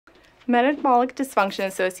Metabolic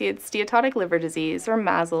dysfunction-associated steatotic liver disease, or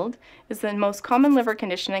MASLD, is the most common liver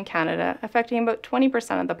condition in Canada, affecting about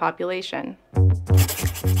 20% of the population.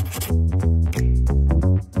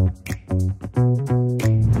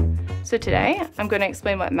 So today, I'm going to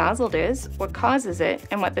explain what MASLD is, what causes it,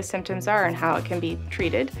 and what the symptoms are and how it can be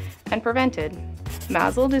treated and prevented.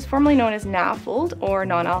 MASLD is formerly known as NAFLD, or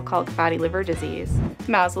non-alcoholic fatty liver disease.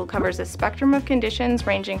 MASLD covers a spectrum of conditions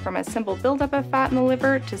ranging from a simple buildup of fat in the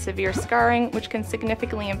liver to severe scarring, which can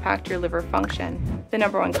significantly impact your liver function. The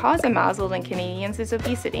number one cause of MASLD in Canadians is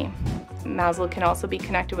obesity. MASLD can also be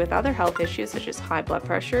connected with other health issues such as high blood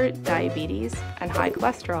pressure, diabetes, and high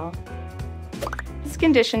cholesterol. This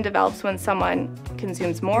condition develops when someone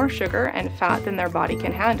consumes more sugar and fat than their body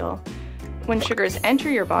can handle. When sugars enter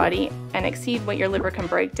your body and exceed what your liver can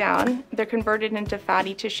break down, they're converted into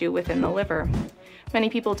fatty tissue within the liver. Many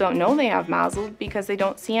people don't know they have MASLD because they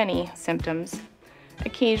don't see any symptoms.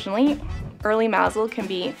 Occasionally, early MASLD can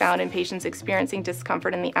be found in patients experiencing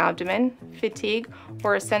discomfort in the abdomen, fatigue,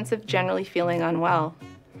 or a sense of generally feeling unwell.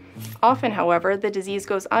 Often, however, the disease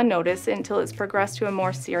goes unnoticed until it's progressed to a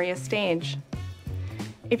more serious stage.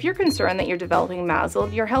 If you're concerned that you're developing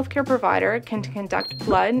MASLD, your healthcare provider can conduct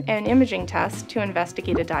blood and imaging tests to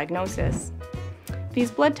investigate a diagnosis.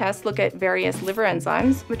 These blood tests look at various liver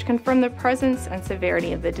enzymes, which confirm the presence and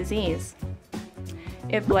severity of the disease.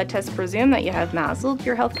 If blood tests presume that you have MASLD,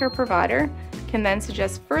 your healthcare provider can then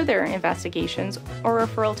suggest further investigations or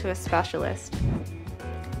referral to a specialist.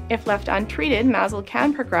 If left untreated, MASLD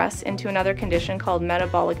can progress into another condition called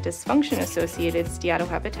metabolic dysfunction-associated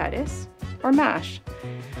steatohepatitis, or MASH.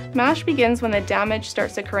 MASH begins when the damage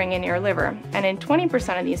starts occurring in your liver, and in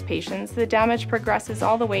 20% of these patients, the damage progresses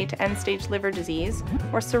all the way to end-stage liver disease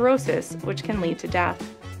or cirrhosis, which can lead to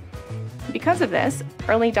death. Because of this,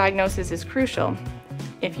 early diagnosis is crucial.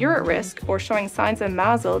 If you're at risk or showing signs of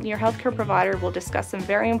MASLD, your healthcare provider will discuss some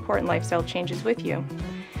very important lifestyle changes with you.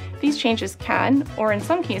 These changes can, or in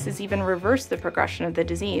some cases even reverse the progression of the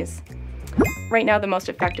disease. Right now, the most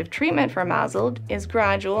effective treatment for MASLD is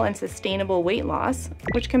gradual and sustainable weight loss,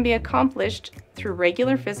 which can be accomplished through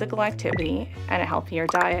regular physical activity and a healthier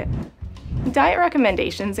diet. Diet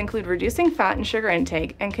recommendations include reducing fat and sugar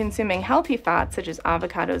intake and consuming healthy fats such as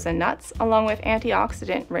avocados and nuts, along with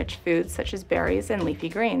antioxidant-rich foods such as berries and leafy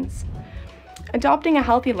greens. Adopting a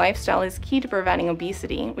healthy lifestyle is key to preventing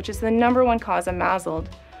obesity, which is the number one cause of MASLD.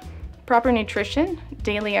 Proper nutrition,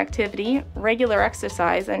 daily activity, regular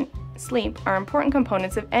exercise, and sleep are important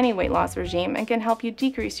components of any weight loss regime and can help you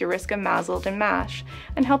decrease your risk of MASLD and MASH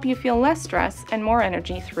and help you feel less stress and more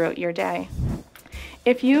energy throughout your day.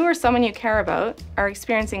 If you or someone you care about are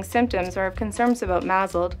experiencing symptoms or have concerns about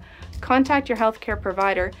MASLD, contact your healthcare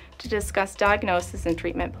provider to discuss diagnosis and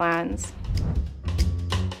treatment plans.